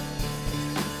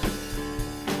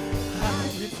 I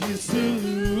refuse to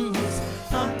lose.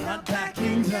 I'm not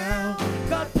backing down.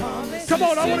 God promised. Come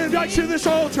on, I want to invite you to this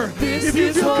altar. If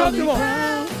you feel comfortable,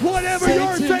 whatever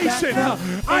you're facing,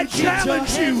 I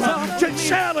challenge you to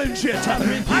challenge it.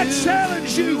 I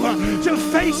challenge you to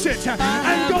face it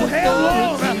and go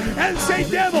headlong and say,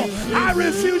 devil, I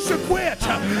refuse to quit.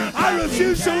 I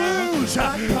refuse to lose.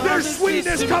 There's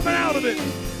sweetness coming out of it.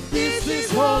 This is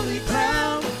holy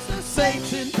ground. So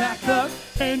Satan, back up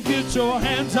and get your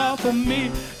hands off of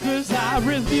me, 'cause I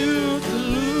refuse to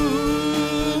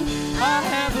lose. I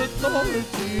have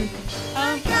authority.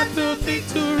 I've got the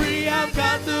victory. I've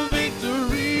got the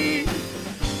victory.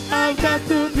 I've got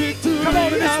the victory. Come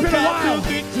on, it's been a while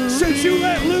since you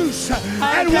let loose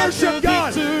and worship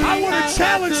God. I want to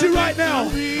challenge you right now.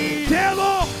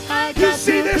 Devil, you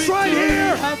see this right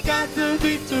here? I've got the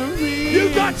victory. You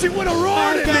thought you would have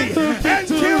roared at me and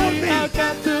killed me. I've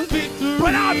got the victory.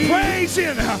 But I'm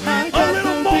praising a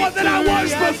little more than I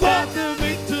was before. I've got the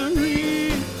victory.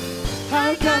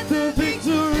 I've got the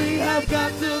victory. I've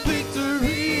got the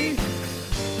victory.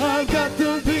 I've got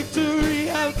the victory.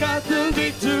 I've got the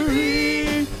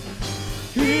victory.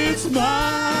 It's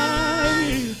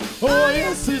mine. Oh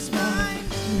yes, it's mine.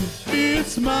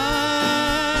 It's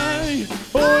mine.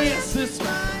 Oh yes, it's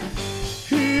mine.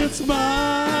 It's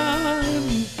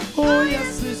mine. Oh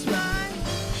yes, it's mine.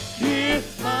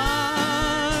 It's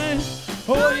mine.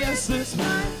 Oh yes, it's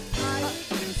mine. I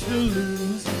refuse to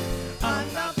lose.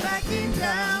 I'm not backing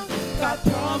down. God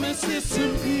promises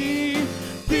to me.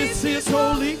 This is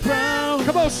holy ground.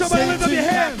 Come on, somebody lift up your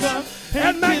hands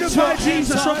and magnify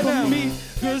Jesus right now.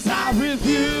 Because I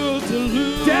refuse to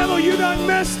lose. Devil, you done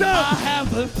messed up I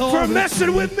have the for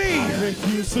messing with me. I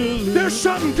refuse to lose. There's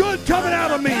something good coming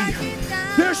out of me.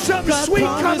 There's something God sweet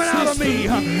coming out of me.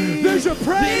 There's a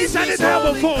praise I didn't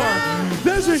have before.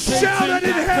 There's a shout I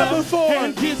didn't have before.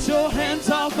 And get your hands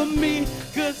off of me,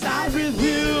 because I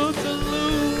refuse to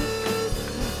lose.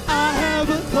 I have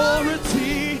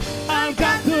authority. I've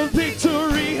got the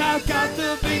victory. I've got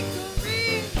the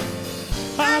victory.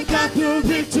 I've got the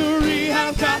victory.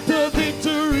 I've got the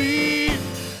victory.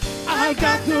 I've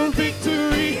got the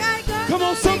victory. Come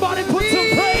on, somebody put some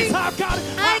praise. I've got it.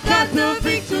 I've got the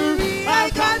victory.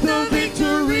 I've got the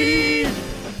victory.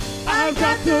 I've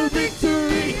got the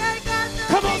victory.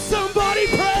 Come on, somebody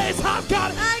praise. I've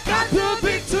got it. I've got the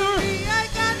victory.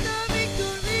 I've got the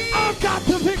victory. I've got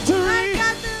the victory.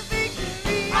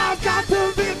 I've got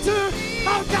the victory.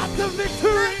 I've got the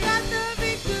victory.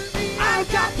 I've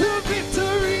got the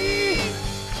victory.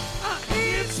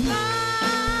 It's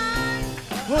mine.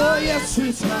 Oh yes,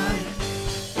 it's mine.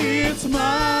 It's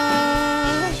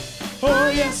mine.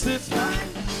 Oh yes, it's mine.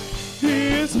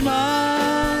 It's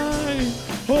mine.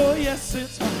 Oh yes,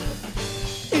 it's mine.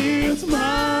 It's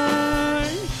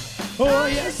mine. Oh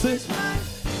yes, it's mine.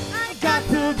 I've got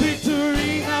the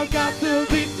victory. I've got the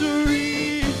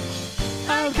victory.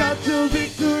 I've got the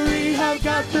victory. I've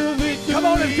got the victory. Come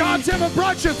on, if God's ever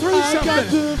brought you through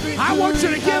something, I want you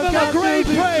to give him a great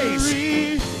praise.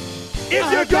 If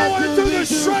you're going through the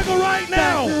struggle right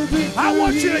now, I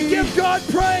want you to give God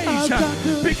praise,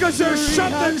 because there's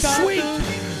something sweet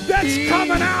that's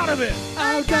coming out of it.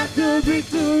 I've got the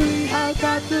victory. I've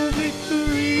got the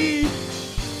victory.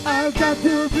 I've got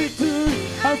the victory.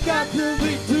 I've got the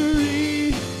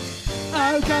victory.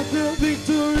 I've got the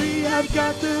victory. I've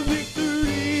got the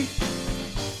victory.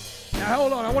 Now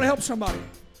hold on, I want to help somebody.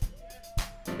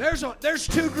 There's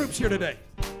two groups here today.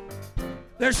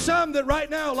 There's some that right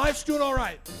now life's doing all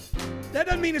right. That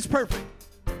doesn't mean it's perfect.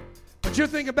 But you're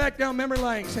thinking back down memory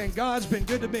lane saying, God's been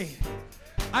good to me.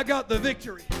 I got the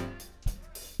victory.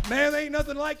 Man, there ain't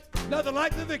nothing like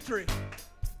the victory.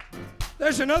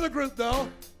 There's another group though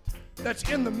that's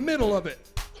in the middle of it.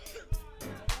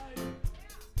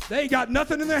 They ain't got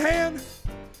nothing in their hand.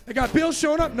 They got bills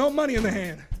showing up, no money in their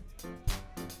hand.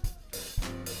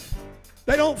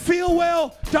 They don't feel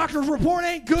well. Doctor's report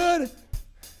ain't good.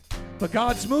 But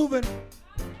God's moving.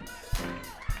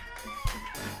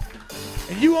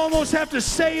 And you almost have to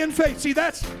stay in faith. See,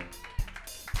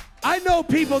 I know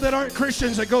people that aren't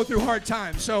Christians that go through hard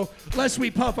times. So lest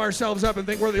we puff ourselves up and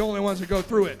think we're the only ones that go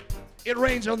through it. It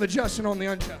rains on the just and on the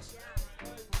unjust.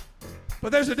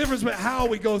 But there's a difference about how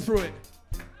we go through it.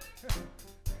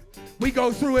 We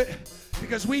go through it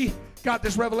because we got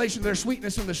this revelation, there's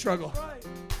sweetness in the struggle.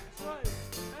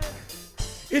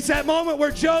 It's that moment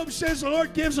where Job says, the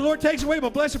Lord gives, the Lord takes away,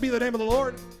 but blessed be the name of the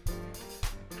Lord.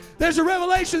 There's a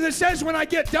revelation that says when I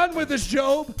get done with this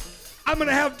Job, I'm going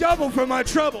to have double for my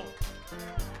trouble.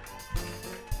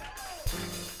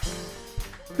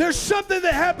 There's something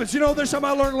that happens. You know, there's something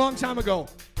I learned a long time ago.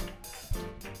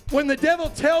 When the devil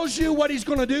tells you what he's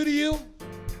going to do to you,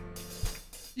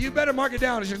 you better mark it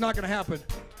down. It's just not going to happen.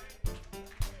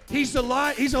 He's a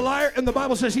liar, and the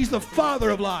Bible says he's the father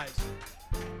of lies.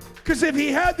 Because if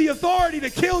he had the authority to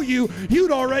kill you,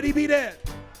 you'd already be dead.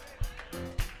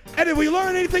 And if we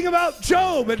learn anything about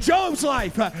Job and Job's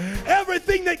life,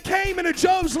 everything that came into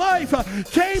Job's life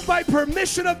came by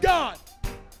permission of God.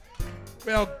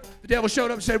 Well, the devil showed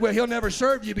up and said, well, he'll never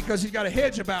serve you because he's got a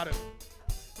hedge about him.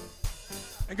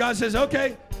 And God says,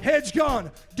 okay, hedge gone.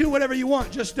 Do whatever you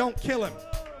want. Just don't kill him.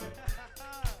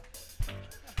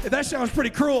 That sounds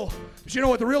pretty cruel. But you know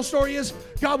what the real story is?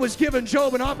 God was giving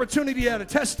Job an opportunity at a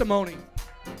testimony.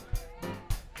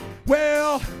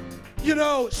 Well, you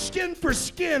know, skin for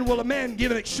skin will a man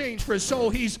give in exchange for his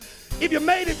soul. If you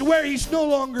made it to where he's no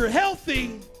longer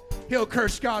healthy, he'll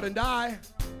curse God and die.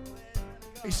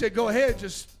 He said, go ahead,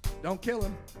 just don't kill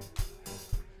him.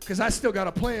 Because I still got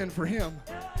a plan for him.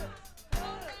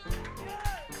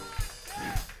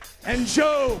 And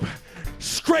Job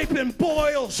scraping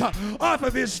boils off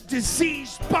of his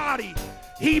diseased body,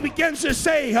 he begins to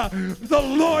say, the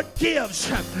Lord gives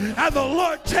and the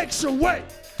Lord takes away.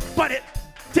 But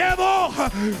devil,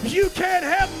 you can't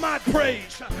have my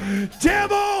praise.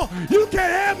 Devil, you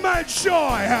can't have my joy.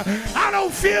 I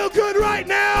don't feel good right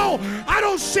now. I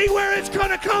don't see where it's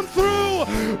going to come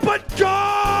through. But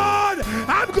God,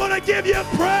 I'm going to give you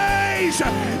praise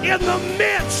in the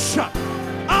midst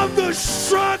of the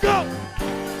struggle.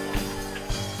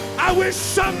 I wish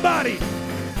somebody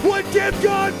would give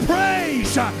God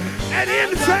praise and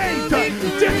in faith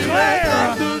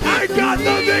declare, I got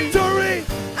the victory.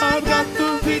 I've got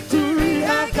the victory,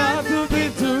 I've got the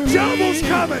victory. Devil's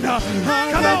coming.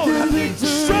 Come on.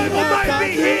 Struggle might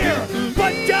be here,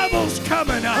 but devil's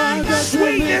coming.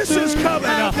 Sweetness is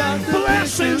coming.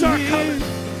 Blessings are coming.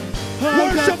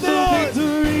 Worship the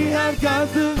Lord. I've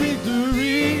got the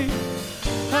victory.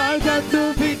 I've got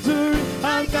the